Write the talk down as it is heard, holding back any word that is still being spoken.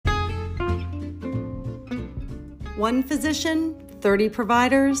One physician, 30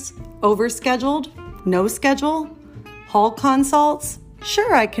 providers, overscheduled, no schedule, hall consults.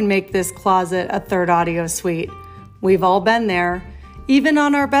 Sure, I can make this closet a third audio suite. We've all been there. Even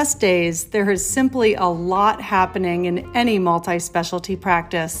on our best days, there is simply a lot happening in any multi-specialty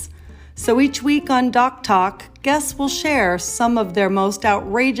practice. So each week on Doc Talk, guests will share some of their most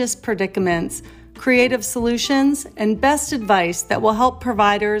outrageous predicaments, creative solutions, and best advice that will help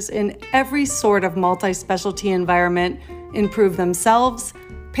providers in every sort of multi-specialty environment improve themselves,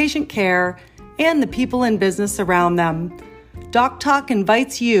 patient care, and the people in business around them. Doc Talk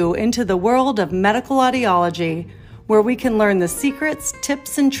invites you into the world of medical audiology, where we can learn the secrets,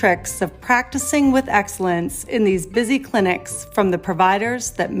 tips, and tricks of practicing with excellence in these busy clinics from the providers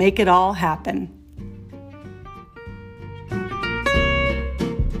that make it all happen.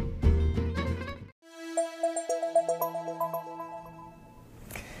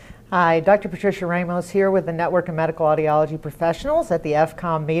 Hi, Dr. Patricia Ramos here with the Network of Medical Audiology Professionals at the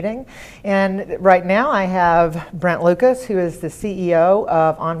FCOM meeting. And right now I have Brent Lucas, who is the CEO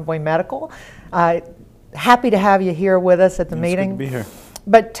of Envoy Medical. Happy to have you here with us at the meeting. It's good to be here.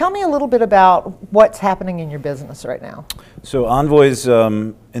 But tell me a little bit about what's happening in your business right now. So Envoy's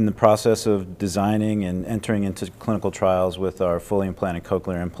in the process of designing and entering into clinical trials with our fully implanted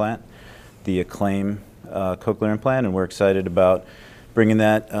cochlear implant, the Acclaim cochlear implant, and we're excited about bringing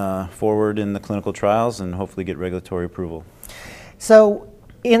that forward in the clinical trials and hopefully get regulatory approval. So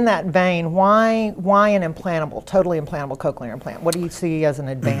in that vein, why an implantable, totally implantable cochlear implant? What do you see as an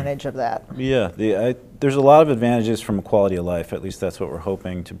advantage of that? Yeah, there's a lot of advantages from a quality of life. At least that's what we're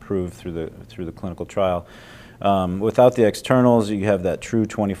hoping to prove through the clinical trial. Without the externals, you have that true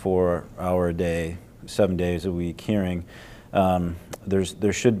 24-hour a day, 7 days a week hearing.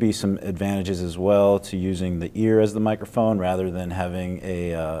 There should be some advantages as well to using the ear as the microphone rather than having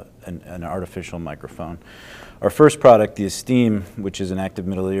an artificial microphone. Our first product, the Esteem, which is an active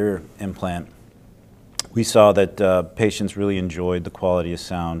middle ear implant, we saw that patients really enjoyed the quality of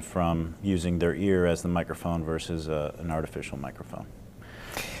sound from using their ear as the microphone versus an artificial microphone.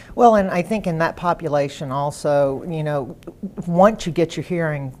 Well, and I think in that population also, you know, once you get your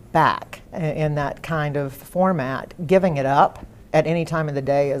hearing back in that kind of format, giving it up at any time of the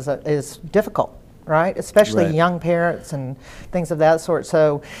day is difficult, right? Especially Right. young parents and things of that sort.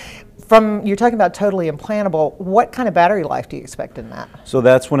 So you're talking about totally implantable, what kind of battery life do you expect in that? So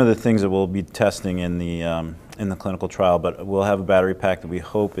that's one of the things that we'll be testing in the clinical trial, but we'll have a battery pack that we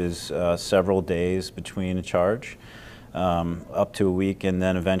hope is several days between a charge, up to a week, and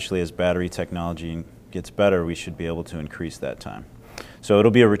then eventually as battery technology gets better, we should be able to increase that time. So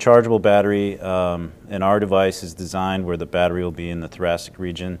it'll be a rechargeable battery, and our device is designed where the battery will be in the thoracic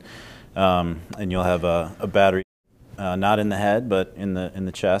region, and you'll have a battery not in the head, but in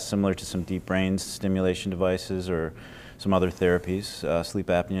the chest, similar to some deep brain stimulation devices or some other therapies, sleep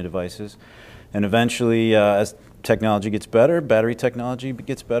apnea devices. And eventually, as technology gets better, battery technology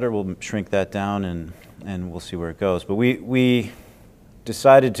gets better, we'll shrink that down and we'll see where it goes. But we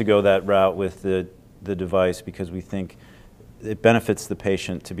decided to go that route with the device because we think it benefits the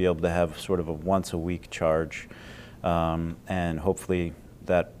patient to be able to have sort of a once-a-week charge, and hopefully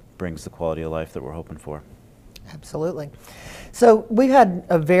that brings the quality of life that we're hoping for. Absolutely. So we've had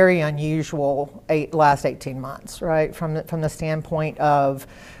a very unusual last 18 months, right, from the standpoint of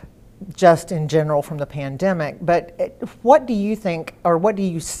just in general from the pandemic. But what do you think, or what do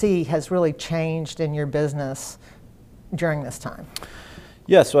you see has really changed in your business during this time?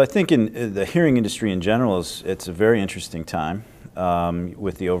 Yeah, so I think in the hearing industry in general, it's a very interesting time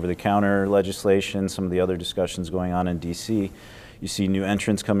with the over-the-counter legislation, some of the other discussions going on in D.C. You see new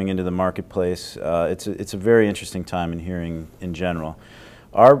entrants coming into the marketplace. It's a very interesting time in hearing in general.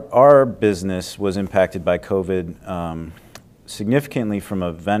 Our business was impacted by COVID significantly from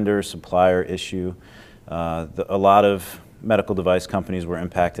a vendor-supplier issue. A lot of medical device companies were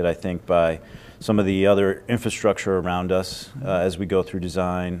impacted, I think, by some of the other infrastructure around us as we go through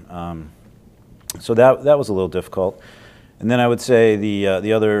design. So that was a little difficult. And then I would say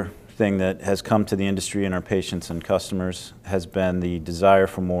the other thing that has come to the industry and our patients and customers has been the desire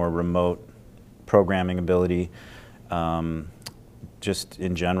for more remote programming ability, just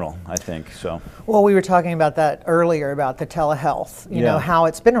in general, I think. So. Well, we were talking about that earlier about the telehealth. You know how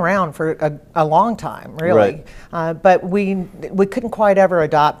it's been around for a long time, really, right. But we couldn't quite ever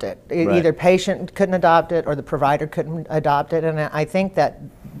adopt it. Right. Either patient couldn't adopt it or the provider couldn't adopt it, and I think that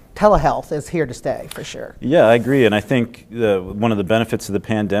telehealth is here to stay for sure. Yeah, I agree, and I think one of the benefits of the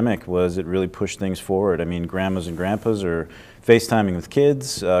pandemic was it really pushed things forward. I mean, grandmas and grandpas are FaceTiming with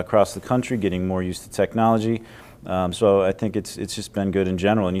kids across the country, getting more used to technology. So I think it's just been good in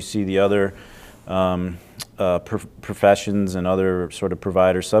general, and you see the other professions and other sort of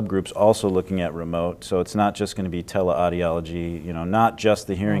provider subgroups also looking at remote. So it's not just going to be teleaudiology, you know, not just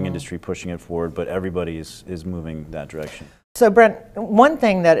the hearing industry pushing it forward, but everybody is moving that direction. So Brent, one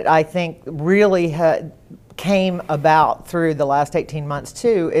thing that I think really came about through the last 18 months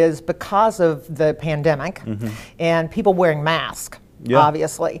too is because of the pandemic and people wearing masks,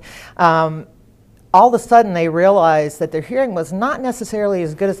 obviously. All of a sudden they realized that their hearing was not necessarily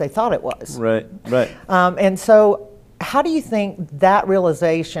as good as they thought it was. Right, right. And so how do you think that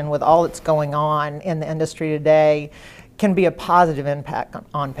realization with all that's going on in the industry today can be a positive impact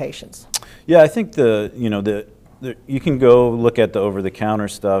on patients? Yeah, I think you can go look at the over-the-counter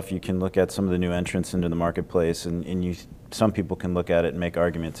stuff. You can look at some of the new entrants into the marketplace, and some people can look at it and make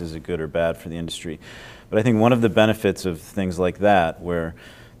arguments, is it good or bad for the industry? But I think one of the benefits of things like that, where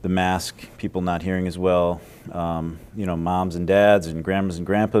the mask, people not hearing as well, you know, moms and dads and grandmas and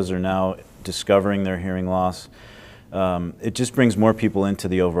grandpas are now discovering their hearing loss. It just brings more people into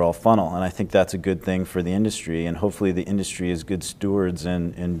the overall funnel, and I think that's a good thing for the industry, and hopefully the industry is good stewards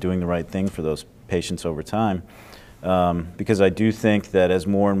in doing the right thing for those patients over time. Because I do think that as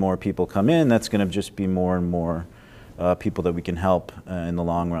more and more people come in, that's going to just be more and more people that we can help in the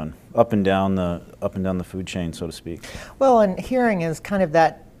long run, up and down the food chain, so to speak. Well, and hearing is kind of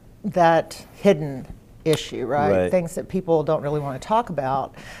that hidden issue, right? Things that people don't really want to talk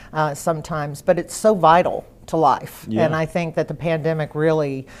about sometimes, but it's so vital to life. Yeah. And I think that the pandemic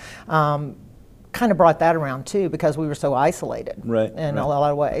really kind of brought that around too, because we were so isolated in a lot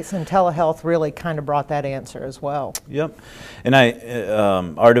of ways, and telehealth really kind of brought that answer as well. Yep, and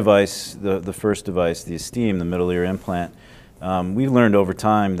our device, the first device, the Esteem, the middle ear implant, we learned over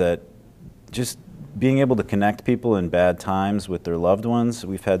time that just being able to connect people in bad times with their loved ones,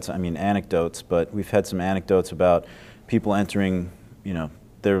 we've had some, anecdotes, but we've had some anecdotes about people entering, you know,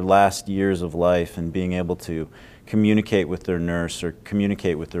 their last years of life and being able to communicate with their nurse or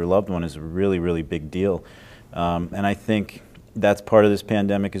communicate with their loved one is a really, really big deal. And I think that's part of this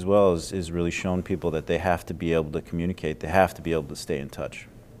pandemic as well, is really shown people that they have to be able to communicate, they have to be able to stay in touch.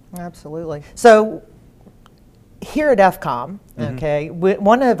 Absolutely. So here at FCOM, okay,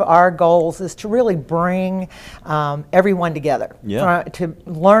 one of our goals is to really bring everyone together, to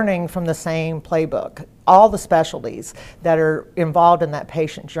learning from the same playbook, all the specialties that are involved in that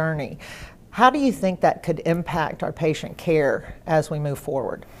patient journey. How do you think that could impact our patient care as we move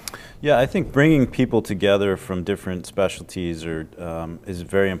forward? Yeah, I think bringing people together from different specialties is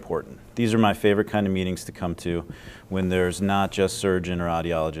very important. These are my favorite kind of meetings to come to, when there's not just surgeon or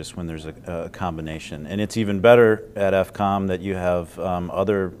audiologist, when there's a combination. And it's even better at FCOM that you have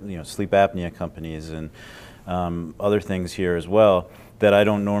other sleep apnea companies and other things here as well that I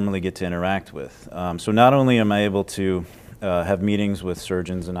don't normally get to interact with. So not only am I able to have meetings with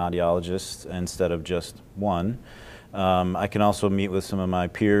surgeons and audiologists instead of just one, I can also meet with some of my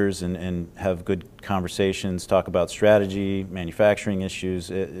peers and have good conversations, talk about strategy, manufacturing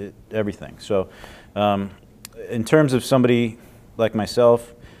issues, everything. So in terms of somebody like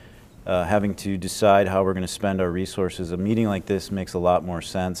myself having to decide how we're going to spend our resources, a meeting like this makes a lot more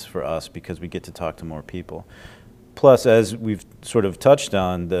sense for us because we get to talk to more people. Plus, as we've sort of touched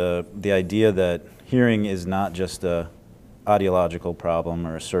on, the idea that hearing is not just a audiological problem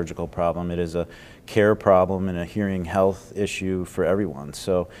or a surgical problem. It is a care problem and a hearing health issue for everyone.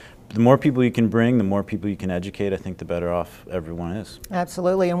 So the more people you can bring, the more people you can educate, I think the better off everyone is.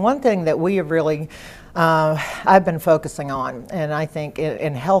 Absolutely. And one thing that we have really, I've been focusing on, and I think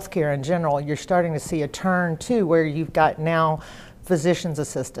in healthcare in general, you're starting to see a turn too, where you've got now physician's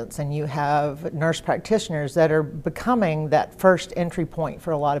assistants and you have nurse practitioners that are becoming that first entry point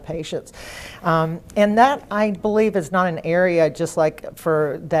for a lot of patients. And that, I believe, is not an area just like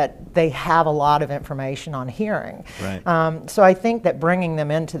for that they have a lot of information on hearing. Right. So I think that bringing them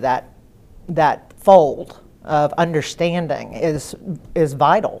into that fold of understanding is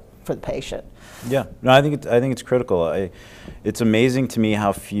vital for the patient. Yeah, no, I think it's critical. It's amazing to me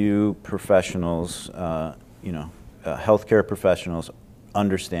how few professionals, healthcare professionals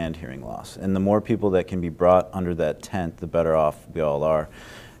understand hearing loss. And the more people that can be brought under that tent, the better off we all are.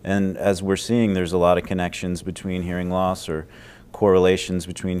 And as we're seeing, there's a lot of connections between hearing loss or correlations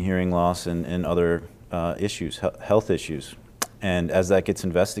between hearing loss and other issues, health issues. And as that gets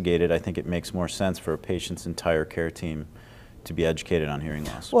investigated, I think it makes more sense for a patient's entire care team to be educated on hearing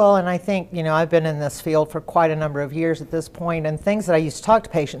loss. Well, and I think, I've been in this field for quite a number of years at this point, and things that I used to talk to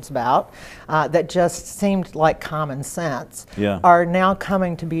patients about that just seemed like common sense are now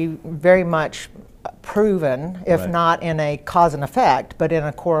coming to be very much proven, if not in a cause and effect, but in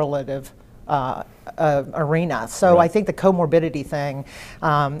a correlative arena. So Right. I think the comorbidity thing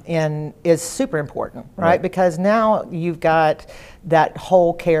is super important, right? Right. Because now you've got that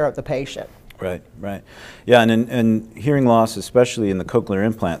whole care of the patient. Right, right. Yeah, and hearing loss, especially in the cochlear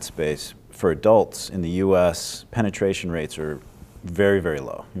implant space, for adults in the U.S., penetration rates are very, very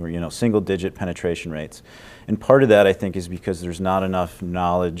low, single-digit penetration rates. And part of that, I think, is because there's not enough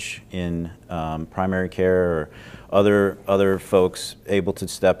knowledge in primary care or other folks able to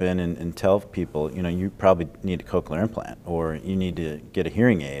step in and tell people, you probably need a cochlear implant or you need to get a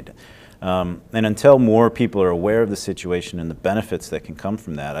hearing aid. And until more people are aware of the situation and the benefits that can come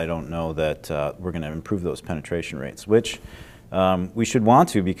from that, I don't know that we're going to improve those penetration rates, which we should want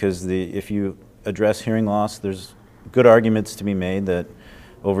to, because if you address hearing loss, there's good arguments to be made that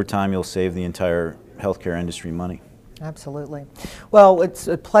over time you'll save the entire healthcare industry money. Absolutely. Well, it's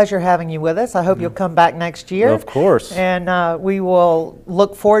a pleasure having you with us. I hope you'll come back next year. Of course. And we will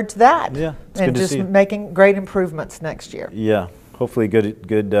look forward to that. Yeah, it's and good to just see you. making great improvements next year. Yeah, hopefully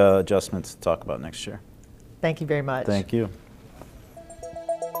good adjustments to talk about next year. Thank you very much. Thank you.